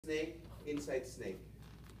snake, inside snake.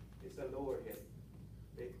 It's a lower head.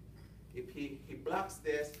 Okay? If he blocks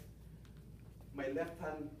this, my left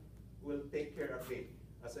hand will take care of it.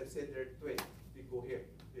 As I said, there are twins. They go here,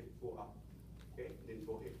 they go up. Okay, then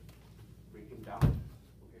go here. Bring him down.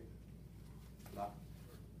 Okay. Lock.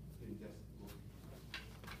 Then just go.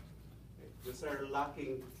 Okay. These are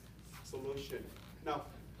locking solution. Now,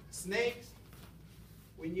 snakes,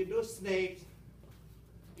 when you do snakes,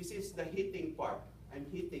 this is the hitting part. I'm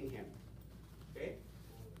hitting him. Okay?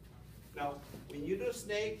 Now, when you do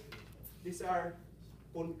snake, these are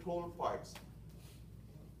control parts.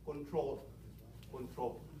 Control.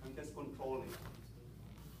 I'm just controlling.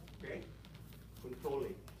 Okay?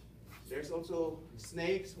 Controlling. There's also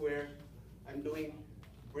snakes where I'm doing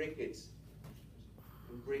breakage.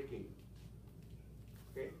 I'm breaking.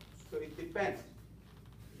 Okay? So it depends.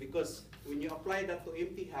 Because when you apply that to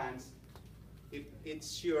empty hands, if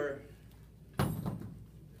it's your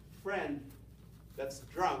friend that's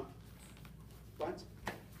drunk, but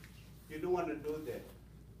you don't want to do that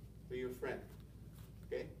to your friend.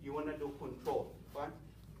 Okay? You want to do control.